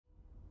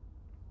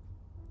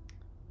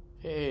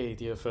Hey,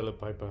 dear fellow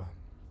Piper.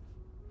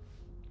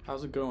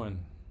 How's it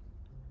going?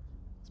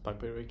 It's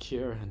Piper Rick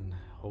here, and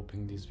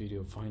hoping this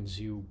video finds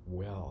you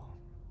well.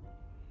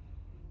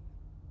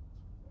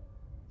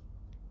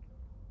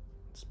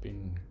 It's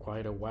been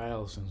quite a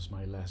while since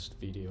my last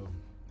video,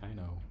 I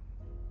know.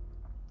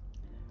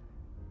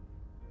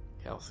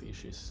 Health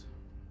issues.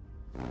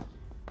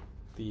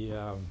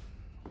 I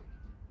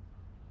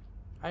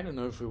don't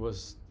know if it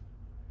was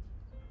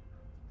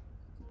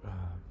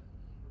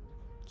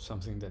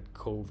something that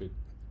COVID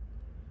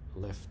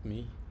left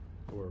me,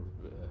 or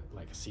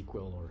like a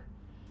sequel or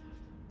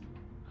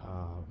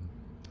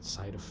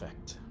side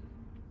effect.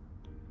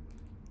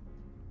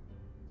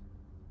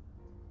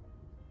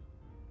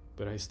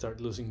 But I start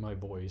losing my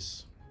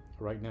voice.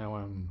 Right now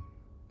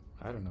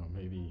I don't know,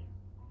 maybe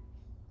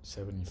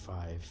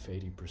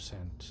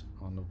 75-80%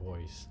 on the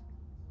voice.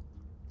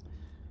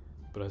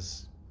 But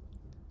as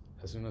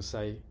soon as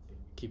I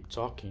keep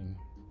talking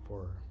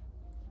for,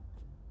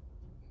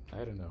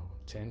 I don't know,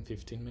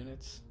 10-15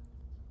 minutes,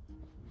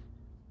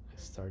 I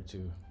start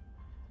to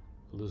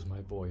lose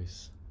my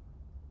voice.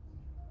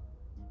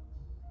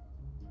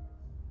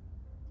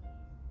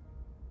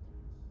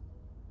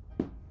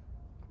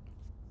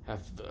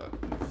 I've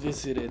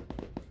visited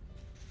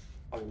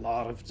a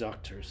lot of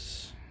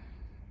doctors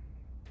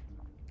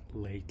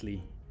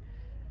lately.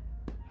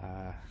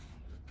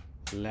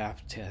 Lab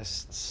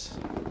tests,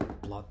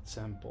 blood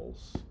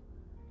samples,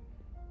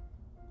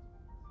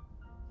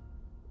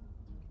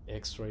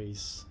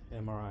 X-rays,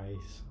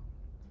 MRIs.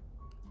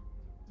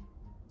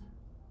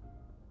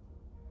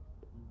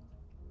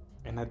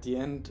 And at the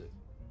end,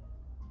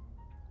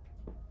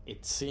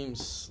 it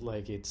seems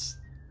like it's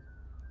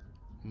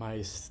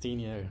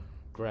myasthenia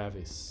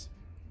gravis.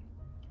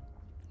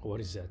 What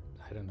is that?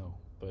 I don't know,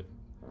 but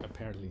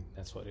apparently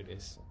that's what it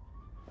is.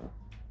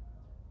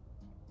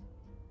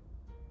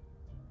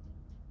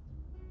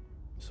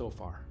 So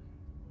far.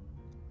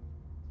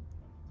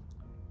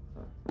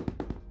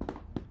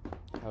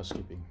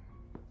 Housekeeping.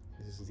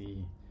 This is the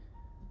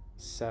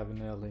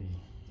Savinelli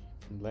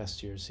from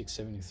last year,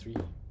 673.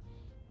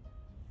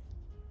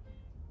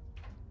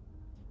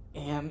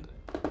 And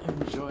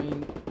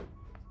enjoying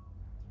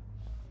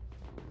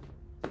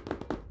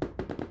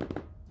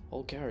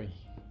Old Gary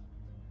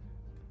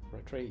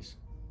Red Race.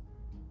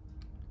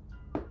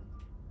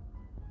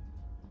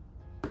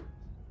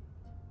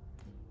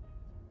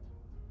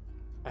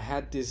 I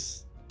had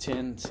this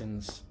tin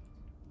since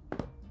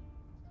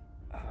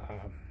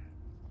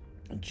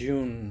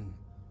June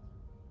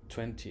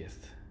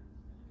 20th.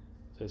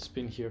 So it's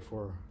been here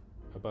for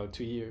about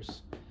 2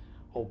 years.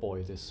 Oh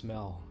boy, the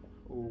smell.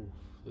 Ooh,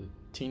 the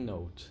tin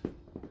note.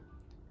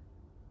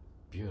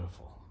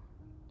 Beautiful.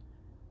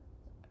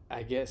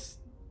 I guess,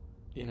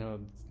 you know,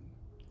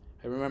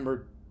 I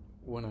remember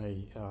when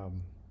I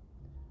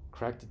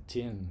cracked the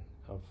tin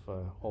of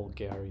Old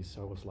Gary's,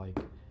 I was like,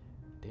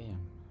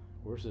 damn,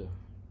 where's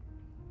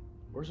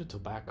the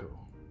tobacco?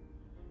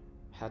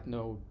 Had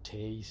no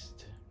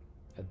taste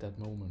at that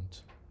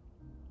moment.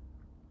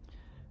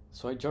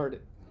 So I jarred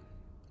it,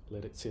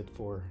 let it sit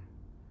for,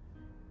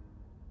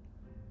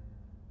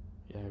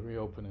 I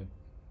reopened it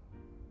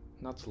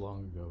not so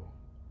long ago.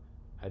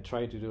 I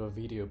tried to do a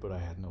video, but I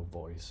had no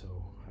voice, so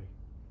I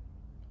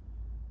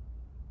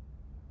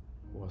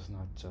was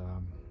not,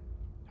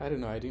 I don't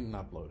know, I didn't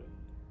upload it.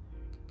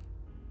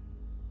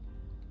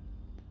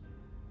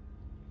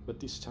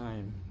 But this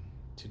time,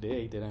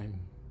 today, that I'm,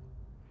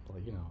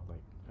 like, you know,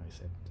 like I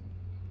said,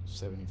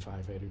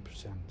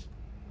 75-80%,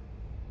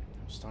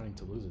 I'm starting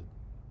to lose it.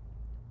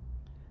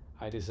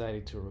 I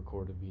decided to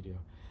record a video,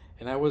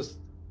 and I was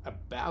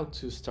about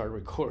to start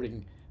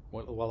recording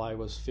while I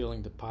was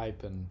filling the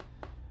pipe and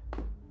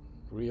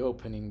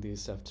reopening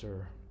this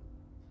after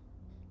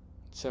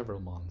several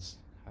months.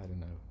 I don't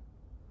know.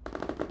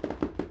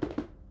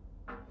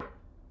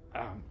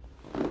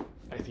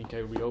 I think I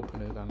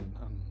reopened it on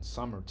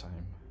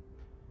summertime.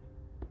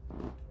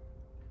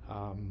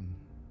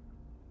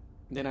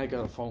 Then I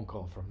got a phone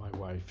call from my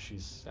wife.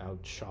 She's out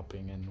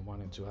shopping and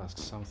wanted to ask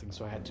something,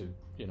 so I had to,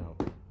 you know,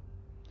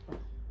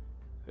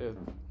 the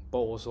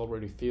bowl was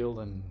already filled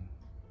and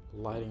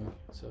lighting,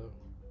 so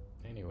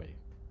anyway,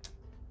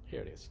 here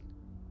it is.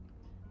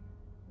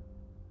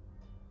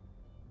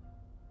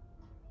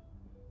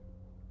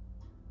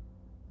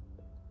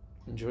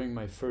 Enjoying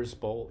my first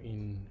bowl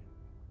in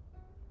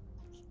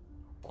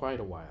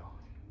quite a while.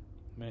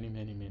 Many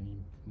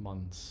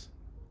months,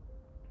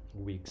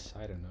 weeks,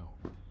 I don't know.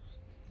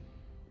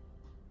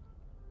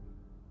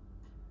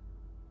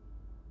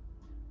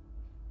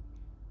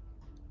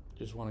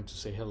 Just wanted to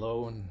say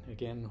hello, and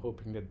again,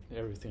 hoping that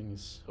everything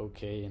is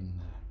okay,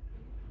 and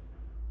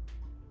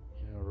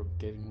you know,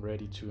 getting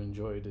ready to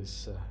enjoy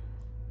this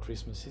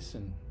Christmas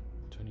season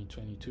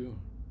 2022.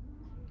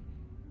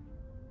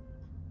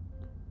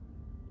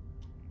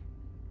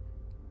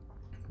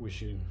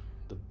 Wish you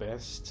the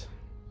best,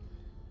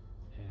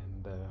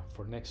 and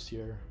for next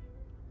year,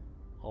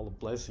 all the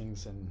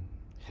blessings and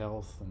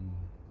health and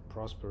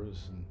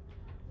prosperous, and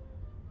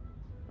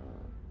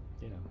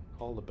you know,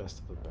 all the best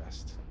of the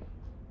best.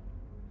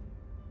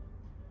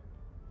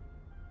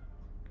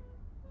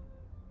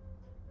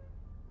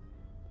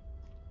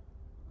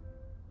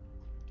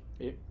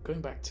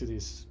 Going back to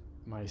this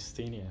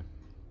myasthenia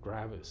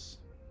gravis.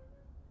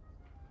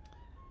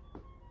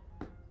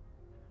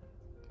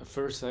 At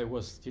first I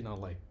was,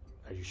 like,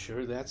 are you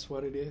sure that's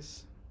what it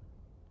is?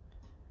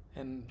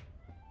 And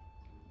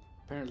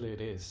apparently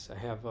it is. I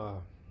have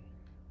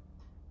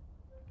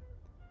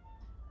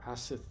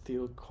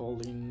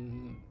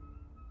acetylcholine,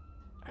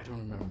 I don't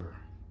remember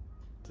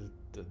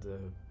the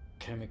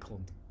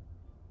chemical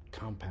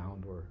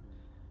compound, or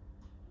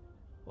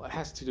well, it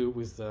has to do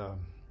with a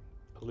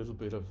little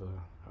bit of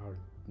our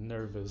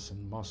nervous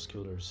and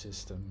muscular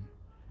system.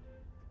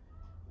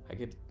 I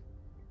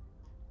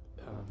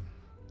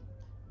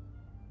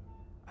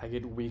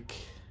get weak.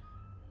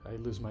 I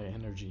lose my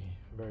energy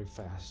very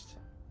fast.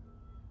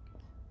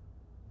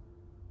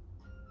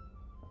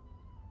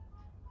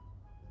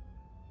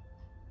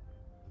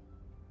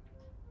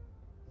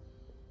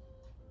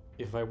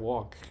 If I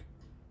walk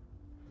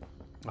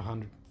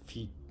 100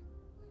 feet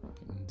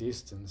in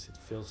distance, it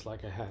feels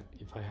like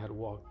if I had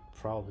walked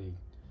probably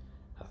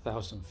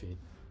 1,000 feet.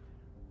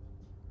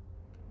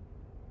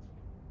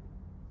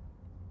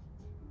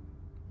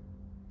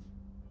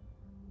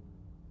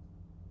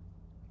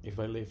 If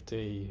I lift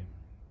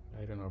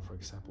for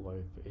example,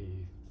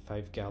 a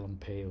 5-gallon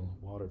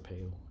water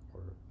pail,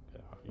 or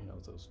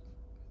those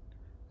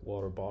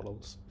water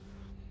bottles,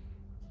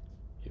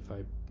 if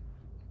I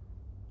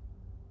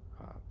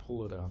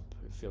pull it up,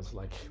 it feels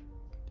like,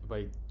 if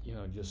I,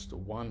 just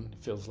one,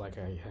 it feels like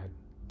I had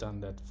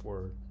done that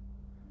for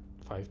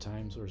 5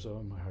 times or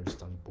so. My heart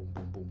started boom,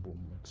 boom, boom,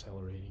 boom,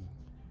 accelerating.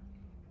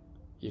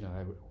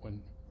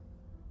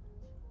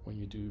 When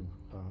you do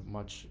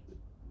much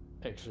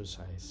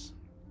exercise,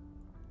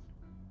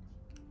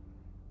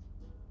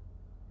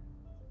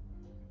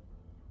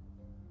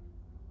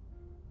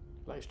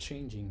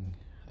 life-changing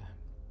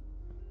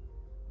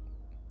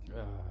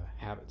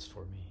habits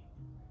for me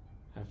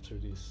after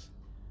this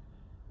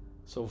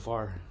so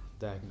far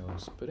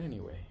diagnosed. But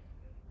anyway,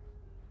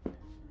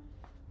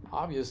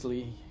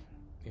 obviously,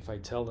 if I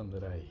tell them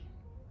that I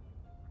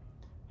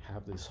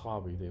have this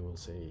hobby, they will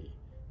say,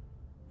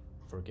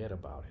 forget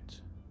about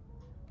it.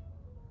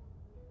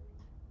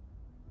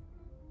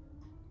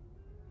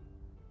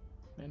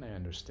 And I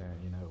understand,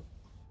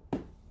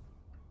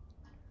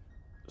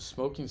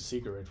 smoking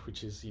cigarette,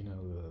 which is, the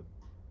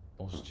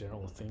most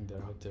general thing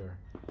that out there,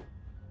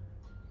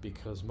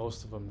 because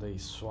most of them, they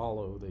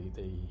swallow,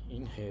 they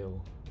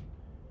inhale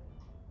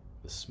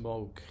the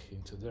smoke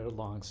into their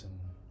lungs.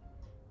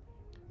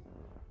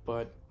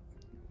 But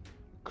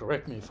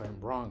correct me if I'm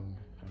wrong,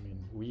 I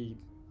mean, we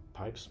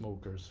pipe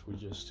smokers, we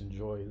just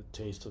enjoy the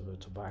taste of the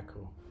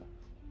tobacco.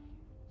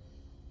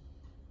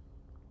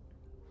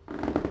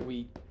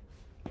 We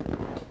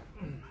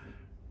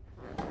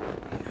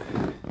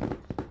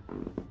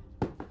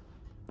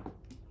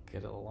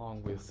get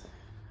along with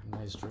a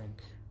nice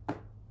drink,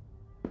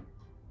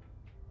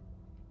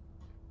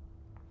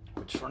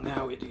 which for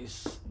now it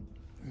is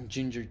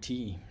ginger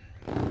tea.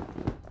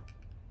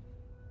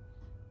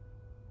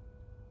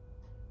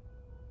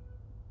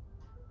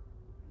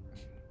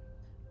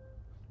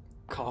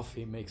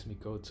 Coffee makes me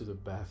go to the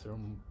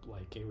bathroom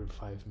like every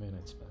 5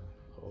 minutes, man.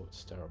 Oh,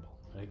 it's terrible.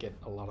 I get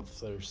a lot of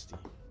thirsty,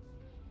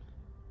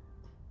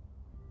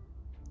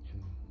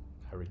 and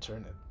I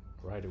return it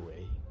right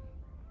away.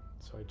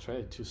 So I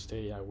try to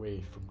stay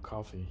away from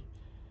coffee.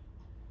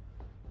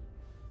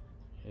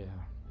 Yeah,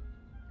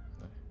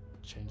 I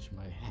change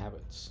my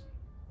habits.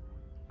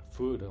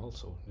 Food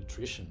also,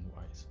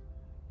 nutrition-wise.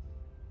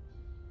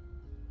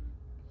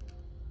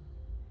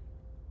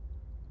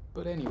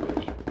 But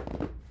anyway,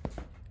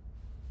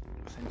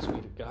 thanks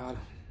be to God,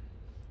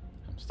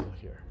 I'm still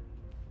here,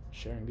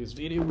 sharing this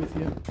video with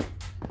you.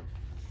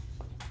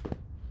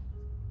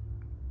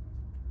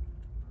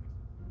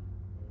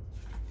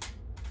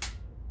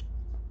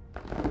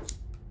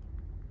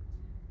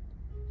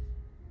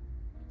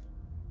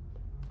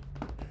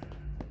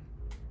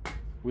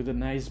 With a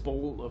nice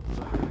bowl of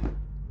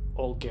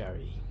Old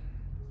Gary.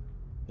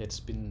 It's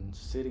been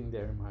sitting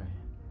there in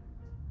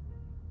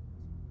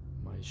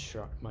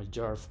my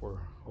jar for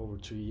over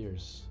 2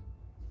 years.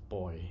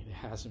 Boy, it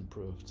has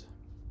improved.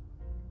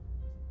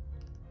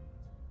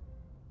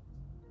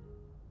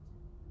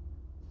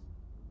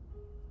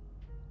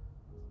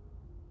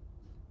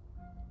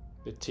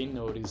 The tin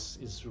note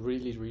is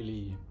really,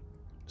 really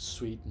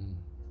sweet and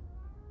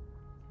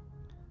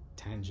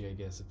tangy, I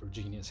guess. The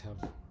Virginians have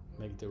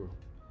made their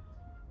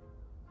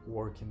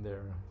work in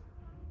there,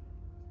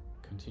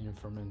 continue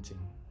fermenting.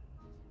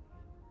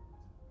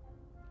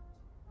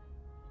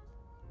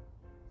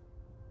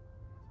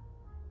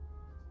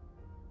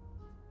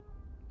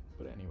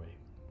 But anyway,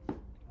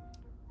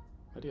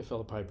 my dear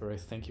fellow piper, I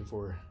thank you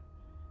for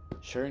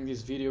sharing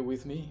this video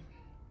with me.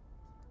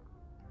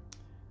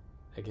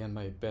 Again,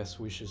 my best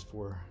wishes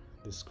for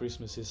this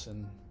Christmas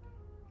season.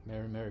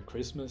 Merry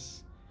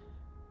Christmas,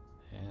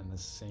 and the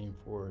same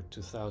for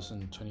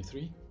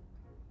 2023.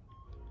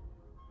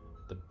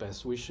 The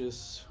best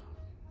wishes,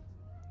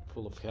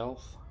 full of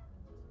health,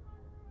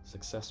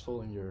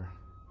 successful in your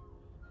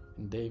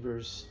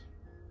endeavors,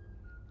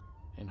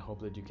 and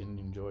hope that you can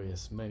enjoy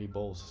as many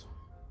bowls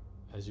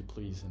as you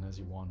please and as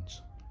you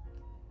want.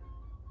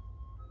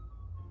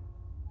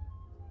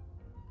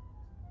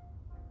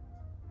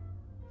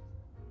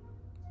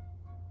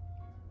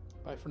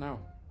 Bye for now.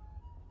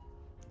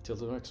 Till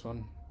the next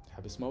one,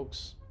 happy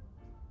smokes.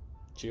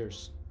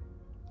 Cheers.